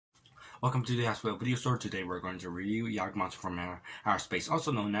Welcome to the ACEVEDO video store. Today we're going to review Yog Monster from Outer Space,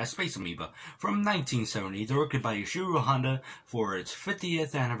 also known as Space Amoeba. From 1970, directed by Ishiro Honda for its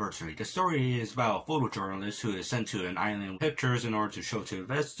 50th anniversary. The story is about a photojournalist who is sent to an island with pictures in order to show to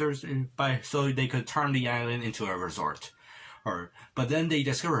investors so they could turn the island into a resort. But then they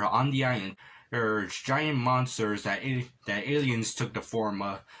discover on the island there's giant monsters that aliens took the form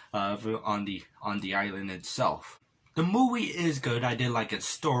of on the island itself. The movie is good. I did like its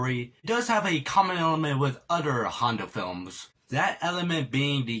story. It does have a common element with other Honda films. That element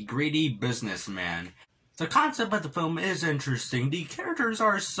being the greedy businessman. The concept of the film is interesting. The characters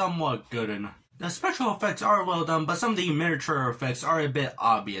are somewhat good and the special effects are well done, but some of the miniature effects are a bit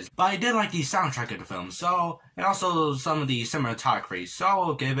obvious. But I did like the soundtrack of the film, and also some of the cinematography, so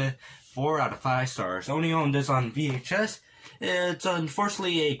I'll give it 4 out of 5 stars. Only own this on VHS. It's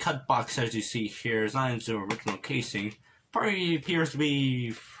unfortunately a cut box, as you see here. It's not into the original casing. Probably appears to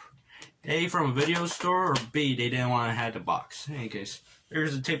be A, from a video store, or B, they didn't want to have the box. In any case,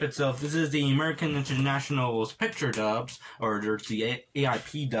 here's the tape itself. This is the American International's picture dubs, or there's the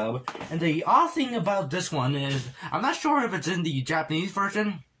AIP dub. And the odd thing about this one is, I'm not sure if it's in the Japanese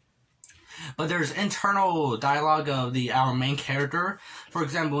version, but there's internal dialogue of our main character. For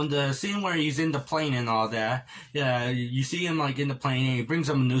example, in the scene where he's in the plane and all that, you see him like in the plane and he brings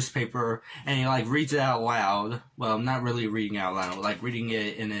up a newspaper and he like reads it out loud. Well, not really reading out loud, like reading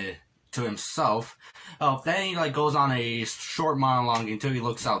it to himself. Then he like goes on a short monologue until he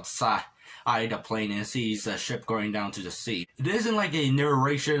looks outside the plane and sees a ship going down to the sea. It isn't like a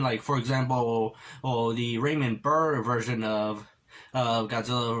narration, like for example, the Raymond Burr version of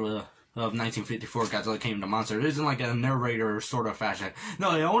Godzilla of 1954, Godzilla Came the Monster. It isn't like a narrator sort of fashion.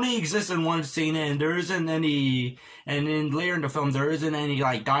 No, it only exists in one scene, and there isn't any. And then later in the film, there isn't any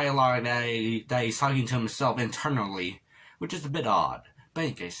like dialogue that he's talking to himself internally, which is a bit odd. But in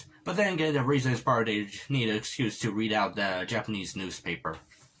any case, but then again, the reason is part they need an excuse to read out the Japanese newspaper.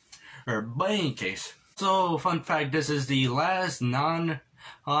 But in any case, so fun fact: this is the last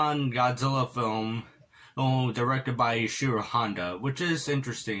non-Godzilla film directed by Ishiro Honda, which is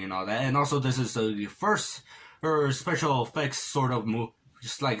interesting and all that. And also, this is the first special effects sort of movie,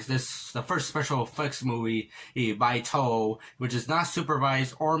 just like this, the first special effects movie by Toho, which is not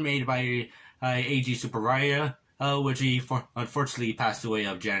supervised or made by A.G. Tsuburaya, which he unfortunately passed away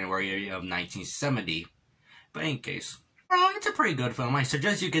of January of 1970. But in any case, it's a pretty good film. I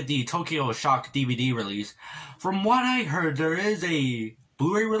suggest you get the Tokyo Shock DVD release. From what I heard, there is a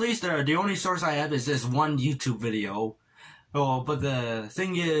Blu-ray release. The only source I have is this one YouTube video. But the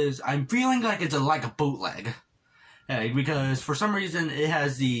thing is, I'm feeling like it's like a bootleg. Because for some reason it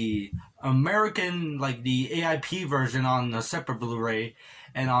has the American, like the AIP version on a separate Blu-ray,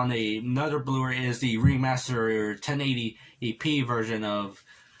 and on another Blu-ray is the remastered 1080p version of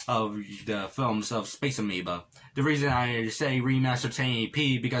the films of Space Amoeba. The reason I say remastered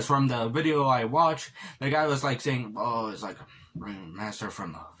 1080p because from the video I watched, the guy was like saying, "Oh, it's like remaster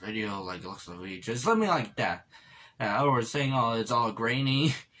from the video, like it looks like just something like that." Or saying, "Oh, it's all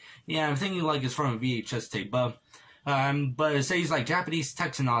grainy." Yeah, I'm thinking like it's from a VHS tape, but it says like Japanese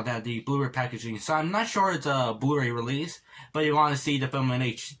text and all that, the Blu-ray packaging. So I'm not sure it's a Blu-ray release, but you want to see the film in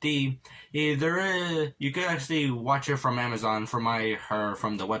HD. You could actually watch it from Amazon from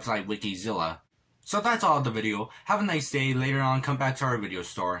the website Wikizilla. So that's all the video. Have a nice day. Later on, come back to our video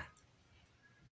store.